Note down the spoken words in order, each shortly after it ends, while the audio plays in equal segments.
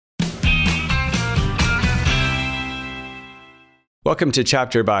Welcome to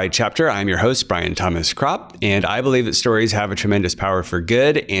Chapter by Chapter. I'm your host, Brian Thomas Kropp, and I believe that stories have a tremendous power for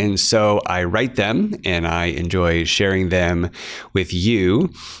good, and so I write them, and I enjoy sharing them with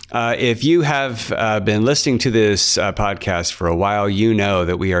you. If you have been listening to this podcast for a while, you know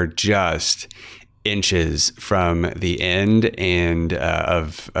that we are just inches from the end and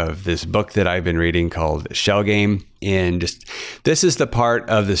of this book that I've been reading called Shell Game. And this is the part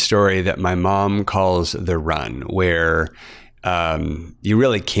of the story that my mom calls the run, where you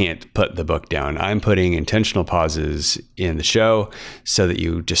really can't put the book down. I'm putting intentional pauses in the show so that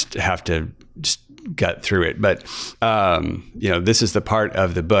you just have to just gut through it. But, this is the part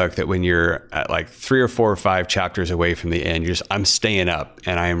of the book that when you're at like 3 or 4 or 5 chapters away from the end, I'm staying up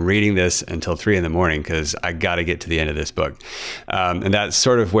and I am reading this until 3 a.m. because I got to get to the end of this book. And that's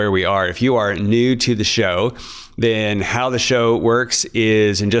sort of where we are. If you are new to the show, then how the show works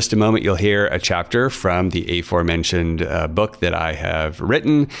is in just a moment, you'll hear a chapter from the aforementioned book that I have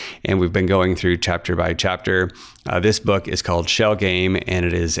written, and we've been going through chapter by chapter. This book is called Shell Game, and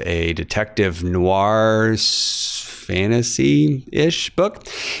it is a detective noir fantasy-ish book.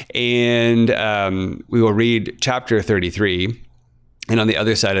 And we will read chapter 33. And on the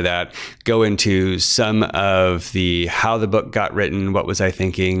other side of that, go into some of the how the book got written, what was I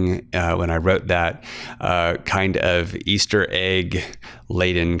thinking when I wrote that, kind of Easter egg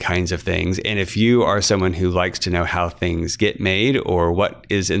laden kinds of things. And if you are someone who likes to know how things get made or what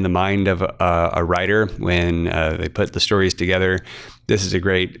is in the mind of a writer when they put the stories together, this is a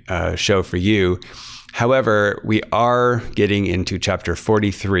great show for you. However, we are getting into chapter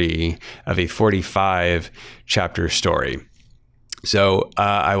 43 of a 45 chapter story. So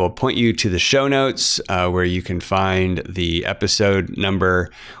I will point you to the show notes where you can find the episode number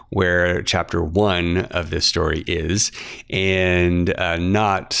where chapter 1 of this story is, and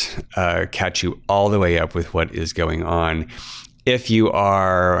not catch you all the way up with what is going on. If you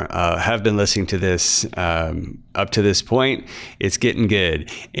are have been listening to this up to this point, it's getting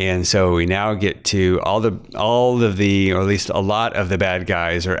good. And so we now get to all of the, or at least a lot of the bad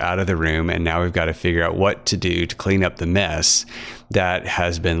guys are out of the room, and now we've got to figure out what to do to clean up the mess that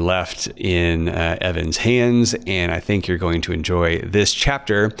has been left in Evan's hands. And I think you're going to enjoy this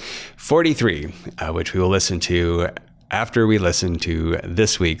chapter 43, which we will listen to after we listen to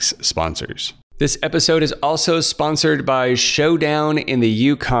this week's sponsors. This episode is also sponsored by Showdown in the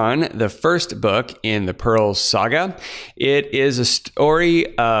Yukon, the first book in the Pearl Saga. It is a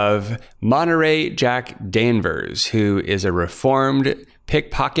story of Monterey Jack Danvers, who is a reformed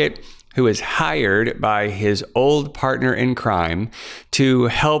pickpocket who is hired by his old partner in crime to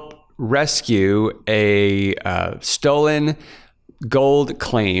help rescue a stolen gold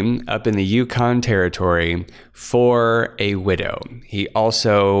claim up in the Yukon Territory for a widow. He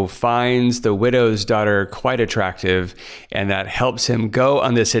also finds the widow's daughter quite attractive, and that helps him go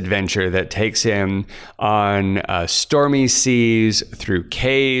on this adventure that takes him on stormy seas, through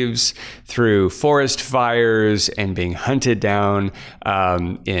caves, through forest fires, and being hunted down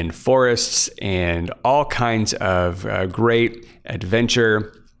in forests, and all kinds of great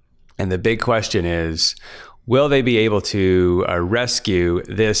adventure. And the big question is, will they be able to rescue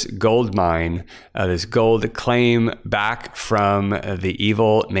this gold mine, this gold claim back from the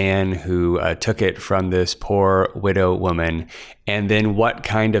evil man who took it from this poor widow woman? And then what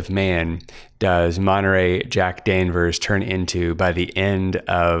kind of man does Monterey Jack Danvers turn into by the end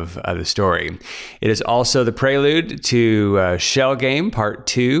of the story? It is also the prelude to Shell Game, Part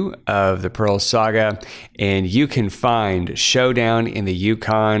 2 of the Pearl Saga, and you can find Showdown in the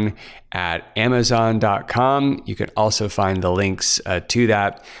Yukon at Amazon.com. You can also find the links to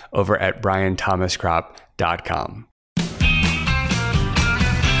that over at BrianThomasKropp.com.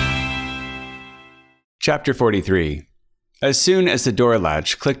 Chapter 43. As soon as the door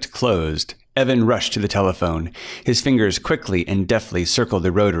latch clicked closed, Evan rushed to the telephone. His fingers quickly and deftly circled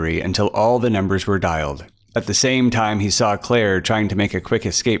the rotary until all the numbers were dialed. At the same time, he saw Claire trying to make a quick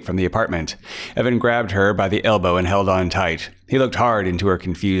escape from the apartment. Evan grabbed her by the elbow and held on tight. He looked hard into her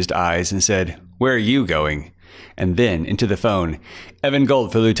confused eyes and said, "Where are you going?" And then into the phone, "Evan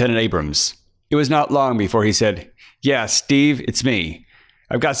Gold for Lieutenant Abrams." It was not long before he said, "Yeah, Steve, it's me.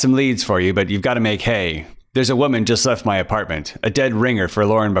 I've got some leads for you, but you've got to make hay. There's a woman just left my apartment, a dead ringer for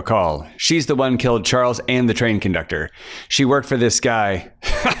Lauren Bacall. She's the one killed Charles and the train conductor. She worked for this guy.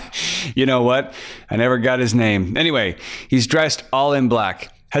 You know what? I never got his name. Anyway, he's dressed all in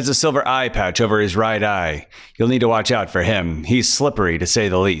black, has a silver eye patch over his right eye. You'll need to watch out for him. He's slippery, to say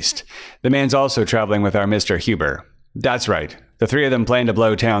the least. The man's also traveling with our Mr. Huber. That's right. The 3 of them plan to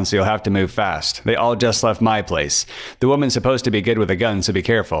blow town, so you'll have to move fast. They all just left my place. The woman's supposed to be good with a gun, so be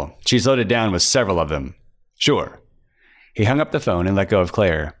careful. She's loaded down with several of them. Sure. He hung up the phone and let go of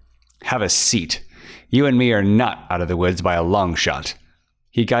Claire. "Have a seat. You and me are not out of the woods by a long shot."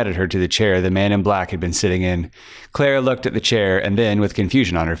 He guided her to the chair the man in black had been sitting in. Claire looked at the chair and then, with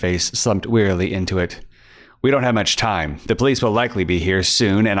confusion on her face, slumped wearily into it. "We don't have much time. The police will likely be here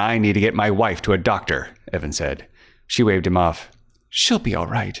soon, and I need to get my wife to a doctor," Evan said. She waved him off. "She'll be all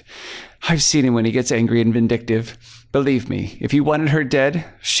right. I've seen him when he gets angry and vindictive. Believe me, if he wanted her dead,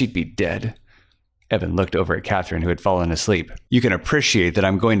 she'd be dead." Evan looked over at Catherine, who had fallen asleep. "You can appreciate that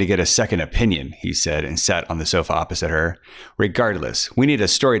I'm going to get a second opinion," he said, and sat on the sofa opposite her. "Regardless, we need a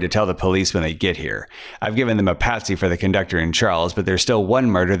story to tell the police when they get here. I've given them a patsy for the conductor and Charles, but there's still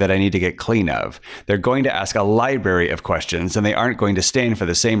one murder that I need to get clean of. They're going to ask a library of questions, and they aren't going to stand for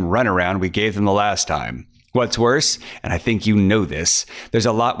the same runaround we gave them the last time. What's worse, and I think you know this, there's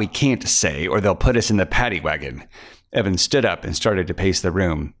a lot we can't say, or they'll put us in the paddy wagon." Evan stood up and started to pace the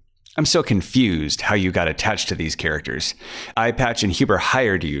room. "I'm so confused how you got attached to these characters. Eye Patch and Huber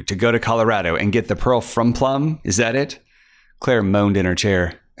hired you to go to Colorado and get the pearl from Plum? Is that it?" Claire moaned in her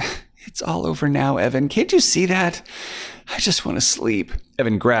chair. "It's all over now, Evan. Can't you see that? I just want to sleep."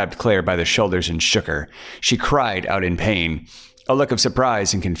 Evan grabbed Claire by the shoulders and shook her. She cried out in pain. A look of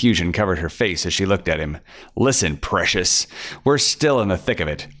surprise and confusion covered her face as she looked at him. "Listen, precious. We're still in the thick of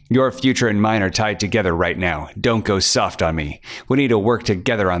it. Your future and mine are tied together right now. Don't go soft on me. We need to work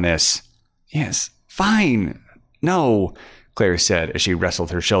together on this." "Yes, fine. No," Claire said as she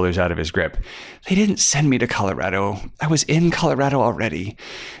wrestled her shoulders out of his grip. "They didn't send me to Colorado. I was in Colorado already.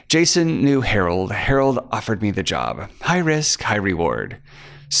 Jason knew Harold. Harold offered me the job. High risk, high reward."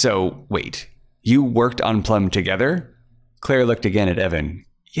 "So, wait. You worked on Plum together?" Claire looked again at Evan.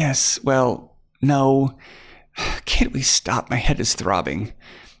 "Yes, well, no. Can't we stop? My head is throbbing."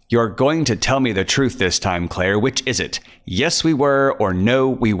 "You're going to tell me the truth this time, Claire. Which is it? Yes, we were, or no,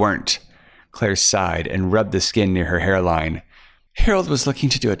 we weren't." Claire sighed and rubbed the skin near her hairline. "Harold was looking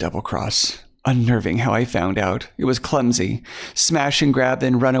to do a double cross. Unnerving how I found out. It was clumsy. Smash and grab,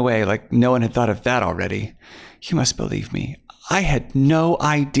 then run away like no one had thought of that already. You must believe me. I had no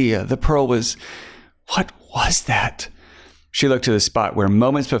idea the pearl was... What was that?" She looked to the spot where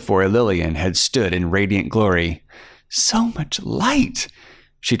moments before Lillian had stood in radiant glory. "So much light!"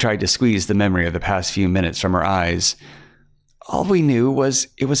 She tried to squeeze the memory of the past few minutes from her eyes. "All we knew was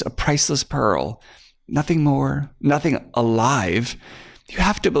it was a priceless pearl. Nothing more, nothing alive. You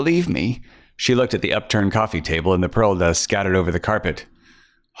have to believe me." She looked at the upturned coffee table and the pearl dust scattered over the carpet.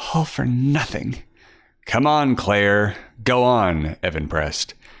 "All for nothing." "Come on, Claire. Go on," Evan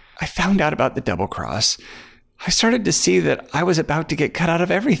pressed. "I found out about the double cross. I started to see that I was about to get cut out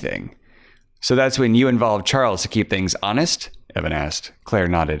of everything." "So that's when you involved Charles to keep things honest?" Evan asked. Claire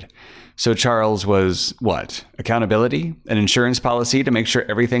nodded. "So Charles was, what? Accountability? An insurance policy to make sure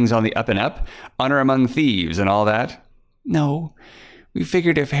everything's on the up and up? Honor among thieves and all that?" "No. We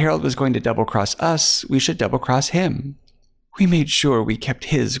figured if Harold was going to double-cross us, we should double-cross him. We made sure we kept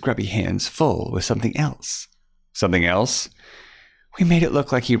his grubby hands full with something else." "Something else?" "We made it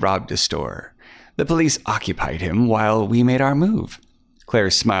look like he robbed a store. The police occupied him while we made our move." Claire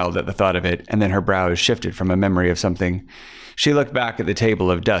smiled at the thought of it, and then her brows shifted from a memory of something. She looked back at the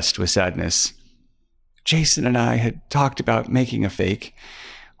table of dust with sadness. "Jason and I had talked about making a fake.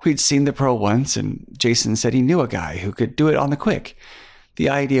 We'd seen the pearl once, and Jason said he knew a guy who could do it on the quick. The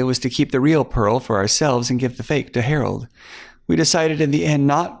idea was to keep the real pearl for ourselves and give the fake to Harold. We decided in the end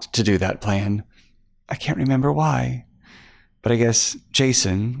not to do that plan. I can't remember why. But I guess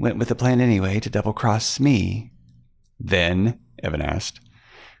Jason went with the plan anyway to double-cross me." "Then?" Evan asked.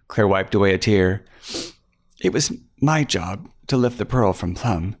 Claire wiped away a tear. "It was my job to lift the pearl from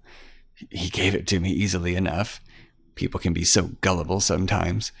Plum. He gave it to me easily enough. People can be so gullible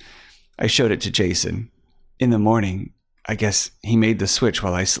sometimes. I showed it to Jason. In the morning, I guess he made the switch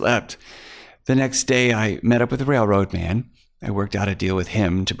while I slept. The next day, I met up with the railroad man. I worked out a deal with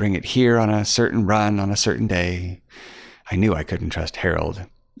him to bring it here on a certain run on a certain day. I knew I couldn't trust Harold,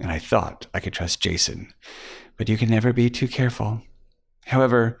 and I thought I could trust Jason. But you can never be too careful.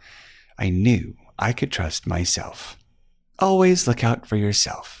 However, I knew I could trust myself. Always look out for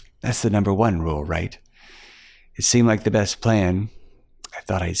yourself. That's the #1 rule, right? It seemed like the best plan. I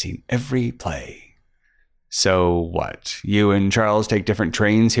thought I'd seen every play." "So what? You and Charles take different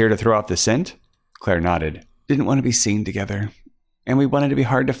trains here to throw off the scent?" Claire nodded. "Didn't want to be seen together. And we wanted to be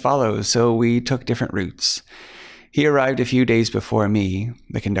hard to follow, so we took different routes. He arrived a few days before me,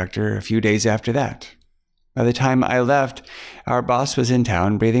 the conductor a few days after that. By the time I left, our boss was in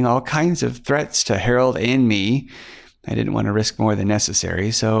town breathing all kinds of threats to Harold and me. I didn't want to risk more than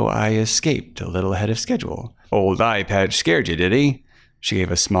necessary, so I escaped a little ahead of schedule." "Old Eye Patch scared you, did he?" She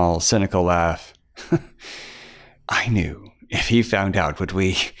gave a small, cynical laugh. "I knew. If he found out, would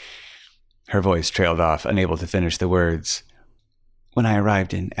we... Her voice trailed off, unable to finish the words. When I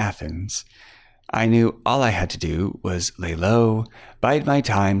arrived in Athens, I knew all I had to do was lay low, bide my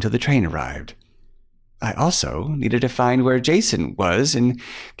time till the train arrived. I also needed to find where Jason was in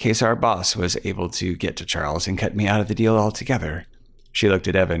case our boss was able to get to Charles and cut me out of the deal altogether. She looked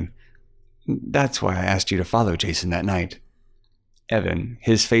at Evan. That's why I asked you to follow Jason that night. Evan,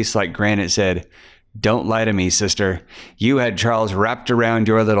 his face like granite, said, Don't lie to me, sister. You had Charles wrapped around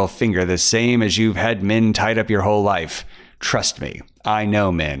your little finger the same as you've had men tied up your whole life. Trust me, I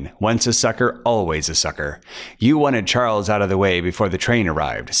know men. Once a sucker, always a sucker. You wanted Charles out of the way before the train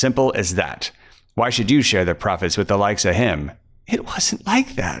arrived. Simple as that. Why should you share the profits with the likes of him? It wasn't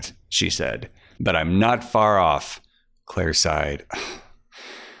like that, she said. But I'm not far off. Claire sighed.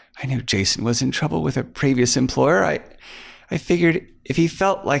 I knew Jason was in trouble with a previous employer. I figured if he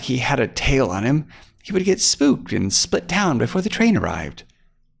felt like he had a tail on him, he would get spooked and split down before the train arrived.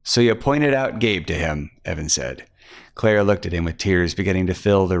 So you pointed out Gabe to him, Evan said. Claire looked at him with tears beginning to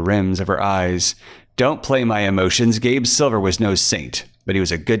fill the rims of her eyes. Don't play my emotions. Gabe Silver was no saint, but he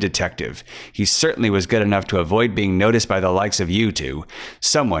was a good detective. He certainly was good enough to avoid being noticed by the likes of you two.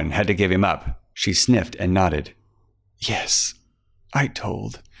 Someone had to give him up. She sniffed and nodded. Yes, I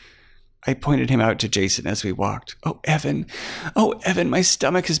told. I pointed him out to Jason as we walked. Oh, Evan, my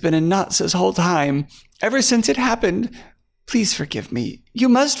stomach has been in knots this whole time, ever since it happened. Please forgive me. You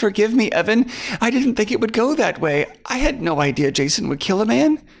must forgive me, Evan. I didn't think it would go that way. I had no idea Jason would kill a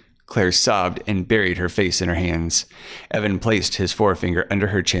man. Claire sobbed and buried her face in her hands. Evan placed his forefinger under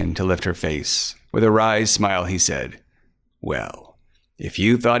her chin to lift her face. With a wry smile, he said, Well, if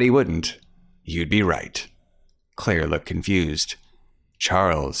you thought he wouldn't, you'd be right. Claire looked confused.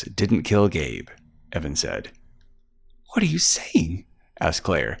 Charles didn't kill Gabe, Evan said. What are you saying? Asked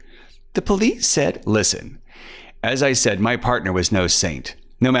Claire. The police said, Listen, as I said, my partner was no saint.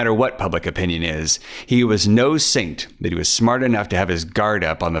 No matter what public opinion is, he was no saint that he was smart enough to have his guard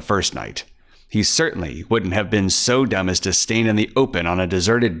up on the first night. He certainly wouldn't have been so dumb as to stand in the open on a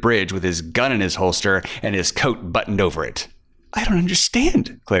deserted bridge with his gun in his holster and his coat buttoned over it. I don't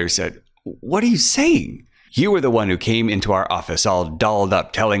understand, Claire said. What are you saying? You were the one who came into our office all dolled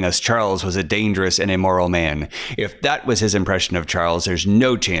up telling us Charles was a dangerous and immoral man. If that was his impression of Charles, there's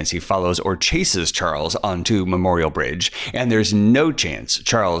no chance he follows or chases Charles onto Memorial Bridge, and there's no chance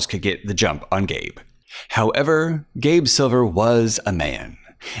Charles could get the jump on Gabe. However, Gabe Silver was a man,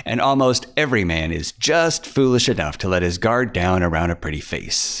 and almost every man is just foolish enough to let his guard down around a pretty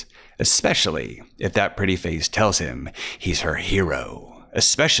face, especially if that pretty face tells him he's her hero.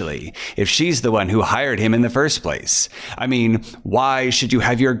 Especially if she's the one who hired him in the first place. I mean, why should you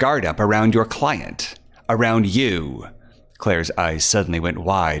have your guard up around your client? Around you? Claire's eyes suddenly went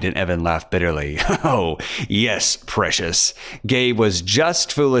wide and Evan laughed bitterly. Oh, yes, precious. Gabe was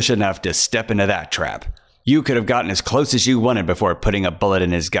just foolish enough to step into that trap. You could have gotten as close as you wanted before putting a bullet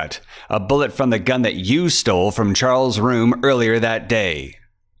in his gut. A bullet from the gun that you stole from Charles' room earlier that day.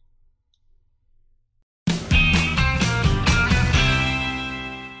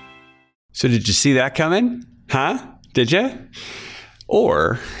 So did you see that coming? Huh? Did you?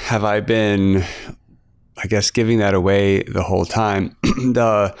 Or have I been, I guess, giving that away the whole time?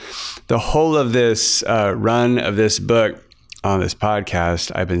 The whole of this run of this book on this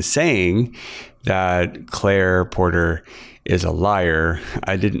podcast, I've been saying that Claire Porter is a liar.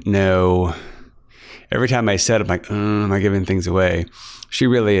 I didn't know. Every time I said it, I'm like, am I giving things away? She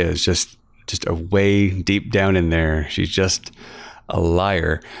really is just a way deep down in there. She's just a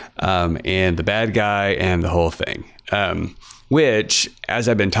liar, and the bad guy and the whole thing, which, as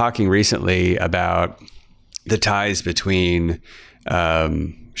I've been talking recently about the ties between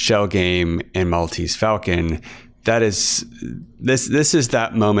Shell Game and Maltese Falcon, that is this is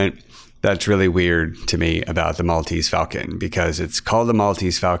that moment that's really weird to me about the Maltese Falcon, because it's called the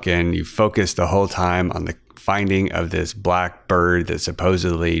Maltese Falcon. You focus the whole time on the finding of this black bird that's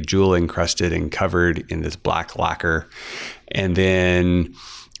supposedly jewel encrusted and covered in this black lacquer. And then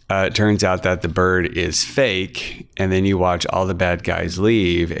it turns out that the bird is fake. And then you watch all the bad guys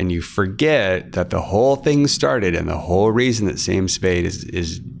leave and you forget that the whole thing started, and the whole reason that Sam Spade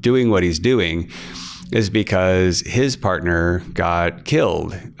is doing what he's doing is because his partner got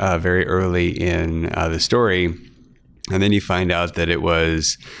killed very early in the story. And then you find out that it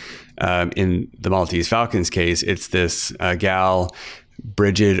was, in the Maltese Falcon's case, it's this gal,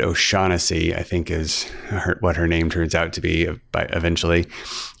 Bridget O'Shaughnessy, I think is what her name turns out to be eventually,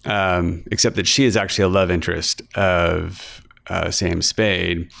 except that she is actually a love interest of Sam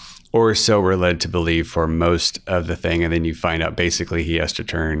Spade. or so we're led to believe for most of the thing. And then you find out basically he has to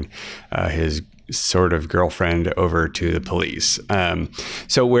turn his sort of girlfriend over to the police.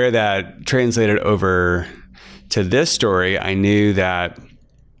 So where that translated over to this story, I knew that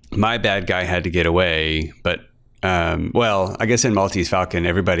my bad guy had to get away, but well, I guess in Maltese Falcon,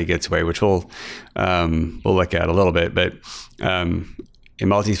 everybody gets away, which we'll look at a little bit. But in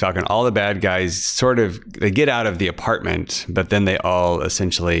Maltese Falcon, all the bad guys they get out of the apartment, but then they all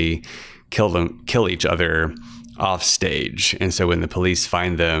essentially kill each other off stage. And so when the police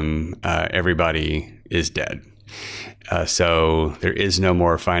find them, everybody is dead. So there is no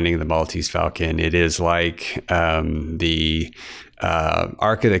more finding the Maltese Falcon. It is like the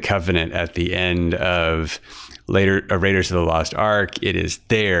Ark of the Covenant at the end of Raiders of the Lost Ark. It is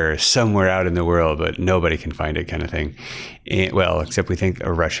there somewhere out in the world, but nobody can find it, kind of thing. Well, except we think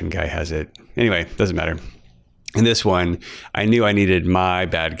a Russian guy has it. Anyway, doesn't matter. In this one, I knew I needed my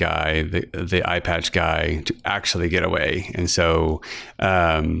bad guy, the eye patch guy, to actually get away. And so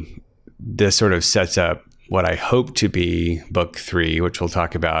this sort of sets up what I hope to be book 3, which we'll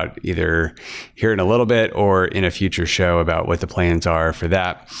talk about either here in a little bit or in a future show about what the plans are for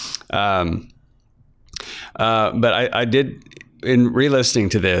that. But I did, in re-listening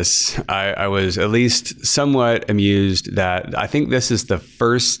to this, I was at least somewhat amused that I think this is the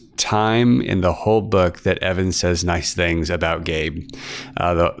first time in the whole book that Evan says nice things about Gabe.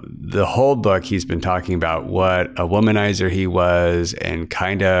 The whole book, he's been talking about what a womanizer he was and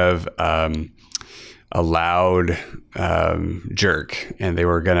kind of a loud jerk, and they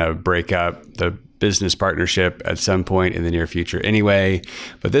were going to break up the business partnership at some point in the near future anyway.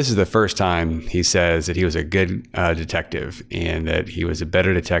 But this is the first time he says that he was a good detective and that he was a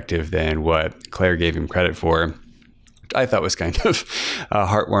better detective than what Claire gave him credit for. I thought was kind of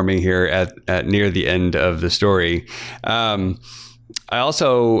heartwarming here at near the end of the story. I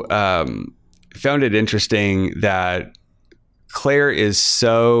also found it interesting that Claire is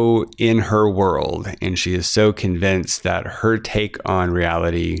so in her world and she is so convinced that her take on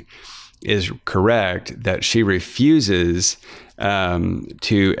reality is correct that she refuses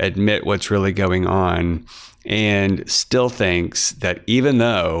to admit what's really going on and still thinks that even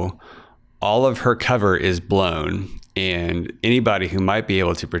though all of her cover is blown and anybody who might be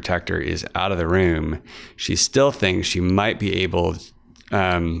able to protect her is out of the room, she still thinks she might be able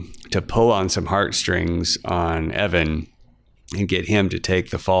to pull on some heartstrings on Evan and get him to take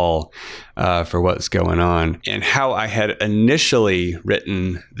the fall for what's going on. And how I had initially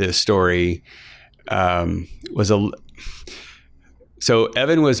written this story so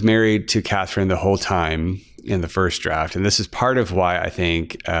Evan was married to Catherine the whole time in the first draft. And this is part of why I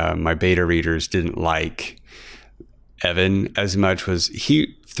think my beta readers didn't like Evan as much, was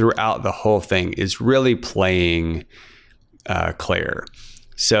he throughout the whole thing is really playing Claire.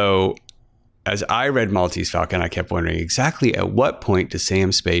 So as I read Maltese Falcon, I kept wondering exactly at what point does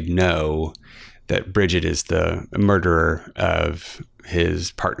Sam Spade know that Bridget is the murderer of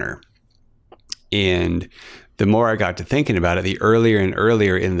his partner? And the more I got to thinking about it, the earlier and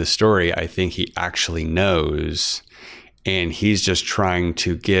earlier in the story, I think he actually knows, and he's just trying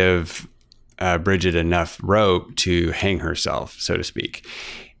to give Bridget enough rope to hang herself, so to speak.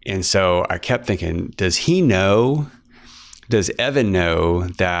 And so I kept thinking, does he know? Does Evan know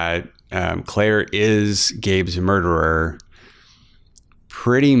that Claire is Gabe's murderer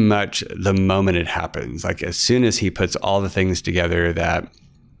pretty much the moment it happens? Like as soon as he puts all the things together that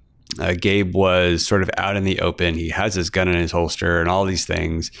Gabe was sort of out in the open, he has his gun in his holster and all these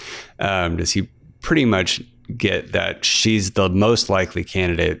things, does he pretty much get that she's the most likely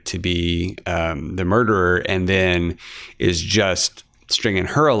candidate to be the murderer, and then is just stringing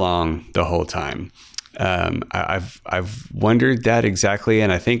her along the whole time? I've wondered that exactly,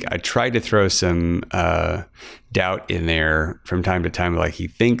 and I think I tried to throw some doubt in there from time to time, like he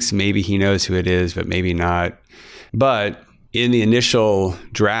thinks maybe he knows who it is, but maybe not. But in the initial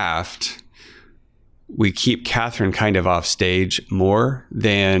draft, we keep Catherine kind of off stage more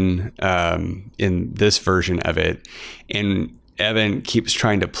than in this version of it, and Evan keeps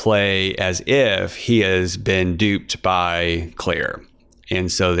trying to play as if he has been duped by Claire. And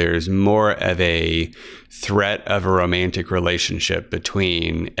so there's more of a threat of a romantic relationship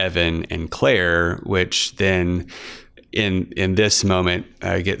between Evan and Claire, which then in this moment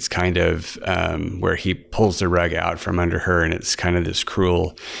gets kind of where he pulls the rug out from under her, and it's kind of this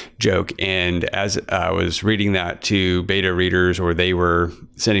cruel joke. And as I was reading that to beta readers, or they were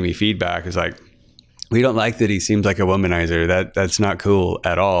sending me feedback, it's like, we don't like that he seems like a womanizer. That's not cool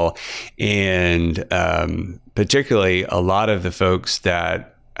at all. And particularly a lot of the folks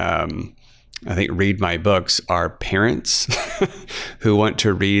that I think, read my books are parents who want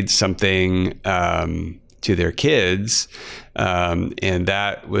to read something to their kids. And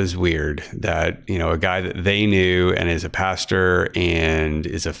that was weird that, a guy that they knew and is a pastor and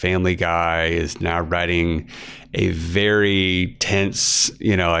is a family guy is now writing a very tense,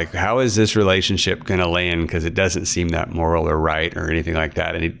 like, how is this relationship going to land? Because it doesn't seem that moral or right or anything like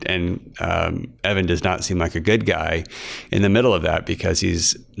that. And Evan does not seem like a good guy in the middle of that, because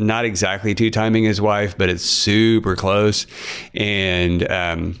he's not exactly two-timing his wife, but it's super close. And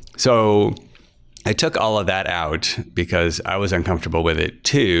so I took all of that out because I was uncomfortable with it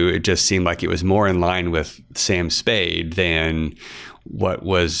too. It just seemed like it was more in line with Sam Spade than what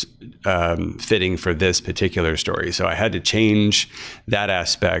was fitting for this particular story. So I had to change that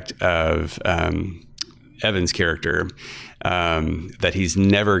aspect of Evan's character, that he's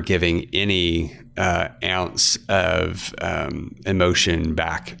never giving any ounce of emotion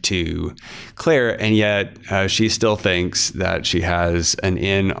back to Claire, and yet she still thinks that she has an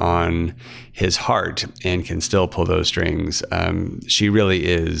in on his heart and can still pull those strings. She really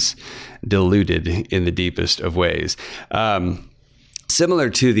is deluded in the deepest of ways. Similar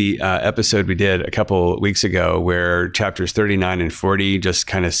to the episode we did a couple weeks ago where chapters 39 and 40 just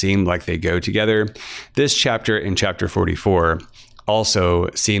kind of seemed like they go together, this chapter and chapter 44 also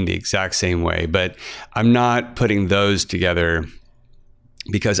seem the exact same way. But I'm not putting those together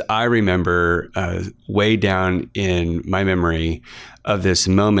because I remember way down in my memory of this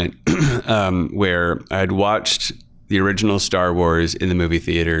moment where I had watched the original Star Wars in the movie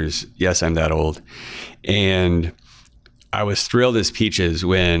theaters. Yes, I'm that old. And I was thrilled as peaches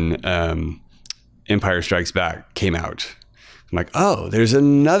when Empire Strikes Back came out. I'm like, oh, there's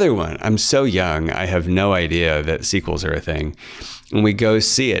another one. I'm so young. I have no idea that sequels are a thing. And we go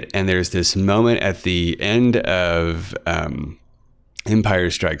see it. And there's this moment at the end of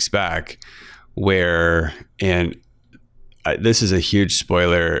Empire Strikes Back where, and this is a huge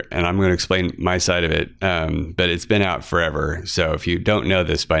spoiler, and I'm going to explain my side of it, but it's been out forever. So if you don't know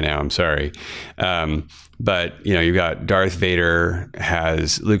this by now, I'm sorry. But, you've got Darth Vader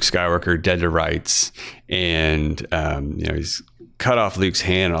has Luke Skywalker dead to rights, and, he's cut off Luke's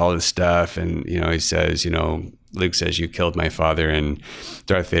hand and all this stuff. And, he says, Luke says, you killed my father. And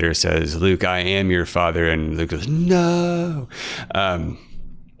Darth Vader says, Luke, I am your father. And Luke goes, no.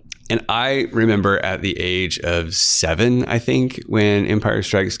 And I remember at the age of 7, I think, when Empire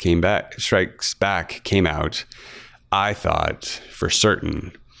Strikes Back came out, I thought for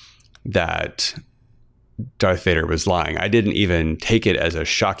certain that Darth Vader was lying. I didn't even take it as a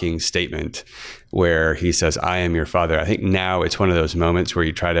shocking statement where he says, I am your father. I think now it's one of those moments where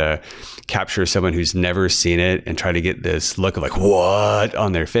you try to capture someone who's never seen it and try to get this look of like, what,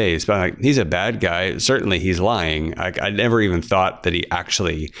 on their face. But I'm like, he's a bad guy. Certainly he's lying. I never even thought that he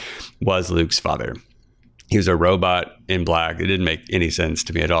actually was Luke's father. He was a robot in black. It didn't make any sense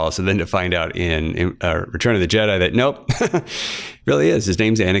to me at all. So then to find out in Return of the Jedi that, nope, really is. His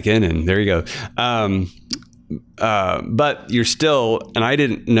name's Anakin, and there you go. But you're still, and I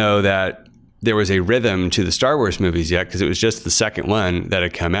didn't know that there was a rhythm to the Star Wars movies yet, because it was just the second one that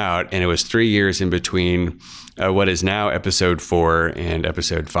had come out, and it was 3 years in between what is now episode 4 and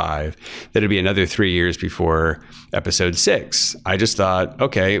episode 5. That'd be another 3 years before episode 6. I just thought,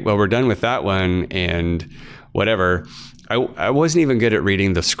 okay, well, we're done with that one and whatever. I wasn't even good at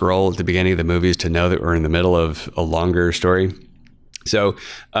reading the scroll at the beginning of the movies to know that we're in the middle of a longer story. So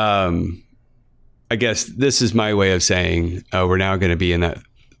I guess this is my way of saying we're now going to be in that.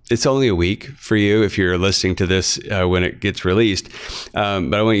 It's only a week for you if you're listening to this when it gets released.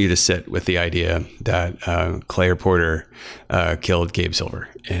 But I want you to sit with the idea that Claire Porter killed Gabe Silver.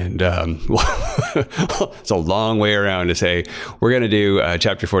 And it's a long way around to say we're going to do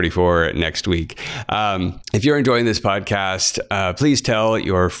chapter 44 next week. If you're enjoying this podcast, please tell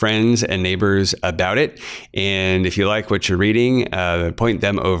your friends and neighbors about it. And if you like what you're reading, point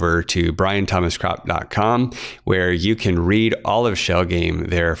them over to brianthomascroft.com, where you can read all of Shell Game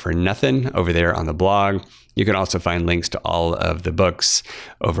there for nothing over there on the blog. You can also find links to all of the books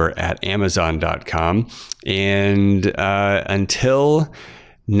over at amazon.com. And until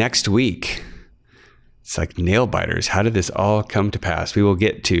next week, it's like nail biters. How did this all come to pass? We will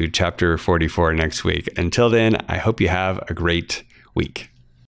get to chapter 44 next week. Until then, I hope you have a great week.